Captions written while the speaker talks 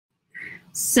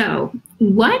So,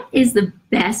 what is the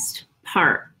best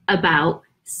part about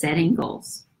setting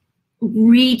goals?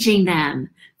 Reaching them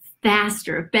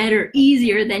faster, better,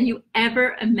 easier than you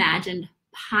ever imagined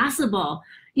possible.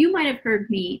 You might have heard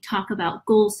me talk about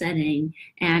goal setting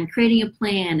and creating a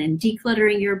plan and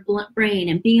decluttering your brain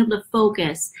and being able to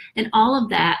focus and all of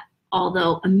that,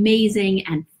 although amazing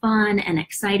and fun and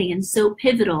exciting and so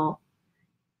pivotal,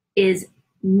 is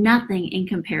nothing in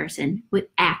comparison with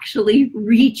actually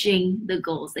reaching the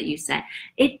goals that you set.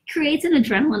 It creates an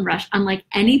adrenaline rush unlike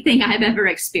anything I've ever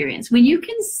experienced. When you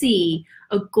can see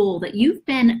a goal that you've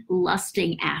been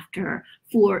lusting after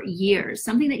for years,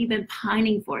 something that you've been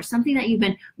pining for, something that you've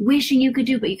been wishing you could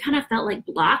do, but you kind of felt like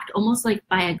blocked, almost like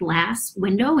by a glass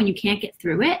window and you can't get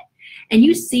through it, and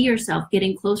you see yourself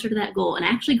getting closer to that goal and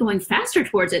actually going faster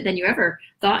towards it than you ever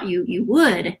thought you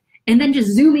would, and then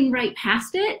just zooming right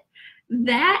past it,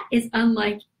 that is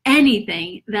unlike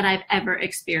anything that I've ever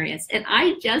experienced. And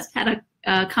I just had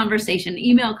a conversation,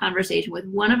 email conversation with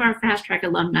one of our Fast Track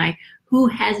alumni who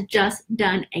has just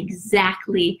done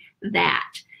exactly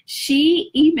that. She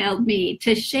emailed me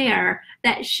to share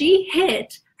that she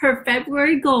hit her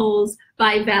February goals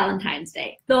by Valentine's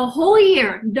Day. The whole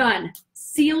year done,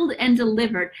 sealed and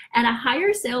delivered at a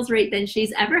higher sales rate than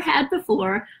she's ever had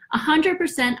before,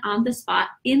 100% on the spot,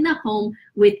 in the home,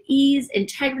 with ease,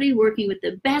 integrity, working with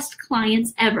the best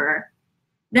clients ever.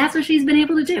 That's what she's been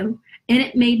able to do. And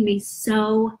it made me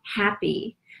so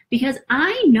happy because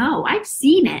I know, I've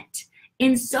seen it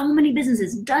in so many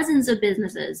businesses, dozens of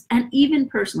businesses, and even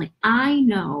personally, I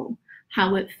know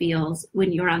how it feels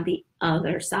when you're on the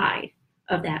other side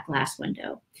of that glass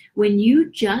window, when you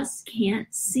just can't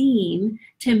seem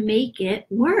to make it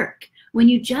work, when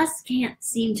you just can't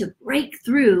seem to break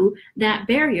through that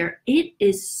barrier. It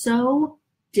is so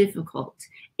difficult.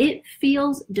 It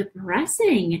feels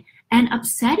depressing and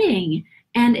upsetting,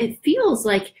 and it feels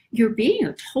like you're being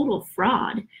a total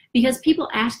fraud because people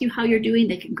ask you how you're doing,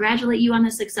 they congratulate you on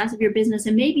the success of your business,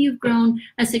 and maybe you've grown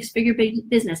a 6-figure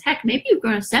business. Heck, maybe you've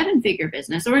grown a 7-figure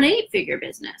business or an 8-figure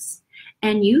business,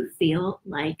 and you feel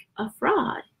like a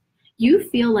fraud. You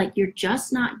feel like you're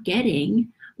just not getting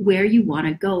where you want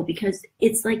to go because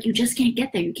it's like you just can't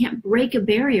get there. You can't break a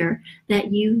barrier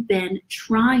that you've been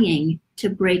trying to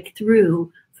break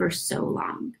through for so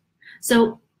long.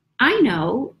 So I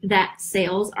know that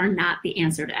sales are not the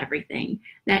answer to everything,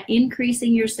 that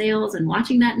increasing your sales and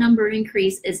watching that number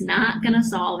increase is not going to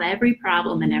solve every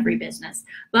problem in every business.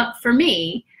 But for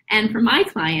me, and for my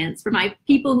clients, for my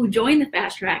people who join the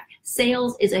Fast Track,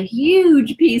 sales is a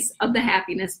huge piece of the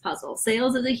happiness puzzle.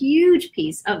 Sales is a huge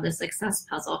piece of the success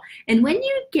puzzle. And when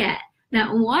you get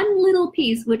that one little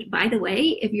piece, which, by the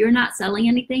way, if you're not selling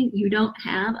anything, you don't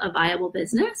have a viable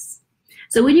business.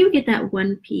 So when you get that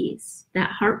one piece,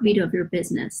 that heartbeat of your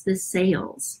business, the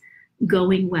sales,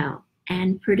 going well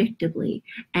and predictably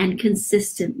and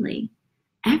consistently,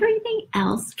 everything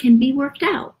else can be worked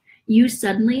out. You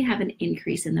suddenly have an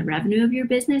increase in the revenue of your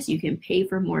business. You can pay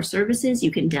for more services.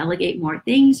 You can delegate more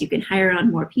things. You can hire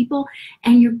on more people.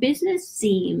 And your business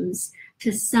seems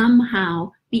to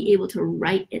somehow be able to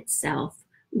right itself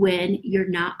when you're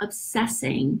not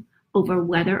obsessing over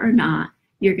whether or not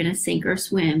you're going to sink or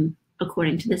swim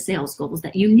according to the sales goals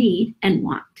that you need and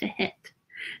want to hit.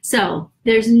 So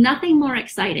there's nothing more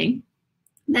exciting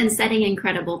than setting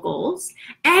incredible goals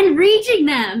and reaching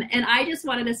them. And I just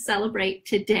wanted to celebrate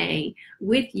today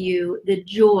with you the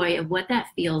joy of what that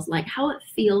feels like, how it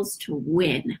feels to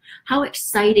win, how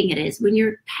exciting it is when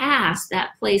you're past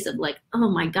that place of like, oh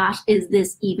my gosh, is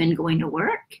this even going to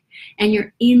work? And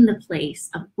you're in the place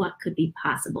of what could be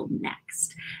possible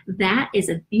next. That is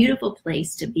a beautiful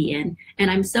place to be in. And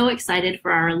I'm so excited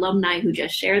for our alumni who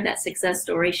just shared that success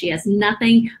story. She has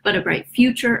nothing but a bright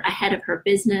future ahead of her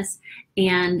business,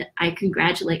 and I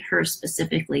congratulate her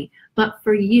specifically. But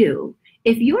for you,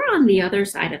 if you're on the other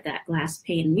side of that glass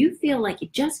pane and you feel like you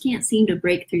just can't seem to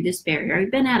break through this barrier,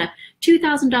 you've been at a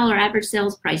 $2,000 average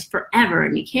sales price forever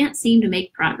and you can't seem to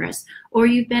make progress, or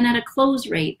you've been at a close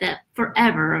rate that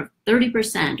forever of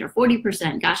 30% or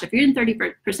 40%, gosh, if you're in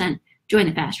 30%, join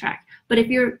the Fast Track. But if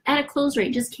you're at a close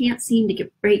rate, just can't seem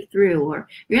to break through, or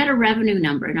you're at a revenue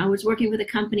number, and I was working with a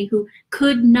company who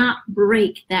could not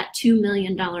break that $2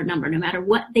 million number. No matter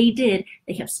what they did,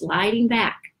 they kept sliding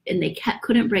back and they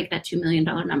couldn't break that $2 million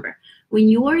number. When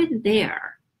you're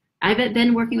there, I've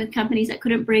been working with companies that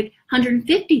couldn't break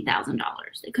 $150,000.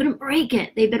 They couldn't break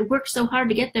it. They've been worked so hard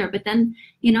to get there, but then,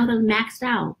 they're maxed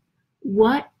out.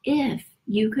 What if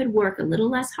you could work a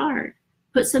little less hard,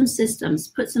 put some systems,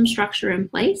 put some structure in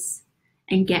place,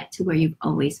 and get to where you've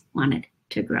always wanted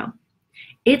to grow?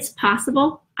 It's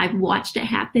possible. I've watched it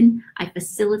happen. I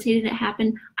facilitated it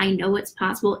happen. I know it's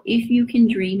possible. If you can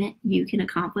dream it, you can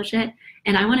accomplish it.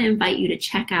 And I want to invite you to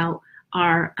check out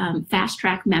our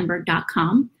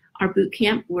fasttrackmember.com, our boot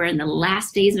camp. We're in the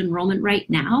last days of enrollment right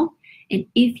now. And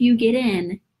if you get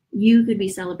in, you could be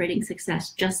celebrating success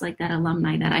just like that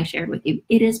alumni that I shared with you.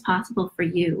 It is possible for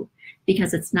you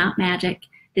because it's not magic.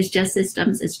 It's just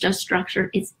systems. It's just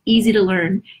structure. It's easy to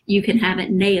learn. You can have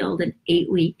it nailed in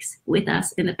 8 weeks with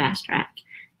us in the Fast Track.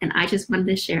 And I just wanted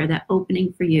to share that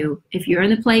opening for you. If you're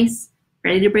in the place,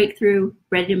 ready to break through,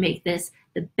 ready to make this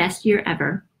the best year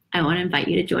ever, I want to invite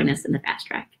you to join us in the Fast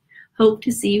Track. Hope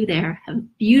to see you there. Have a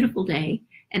beautiful day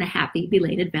and a happy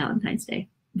belated Valentine's Day.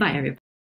 Bye, everybody.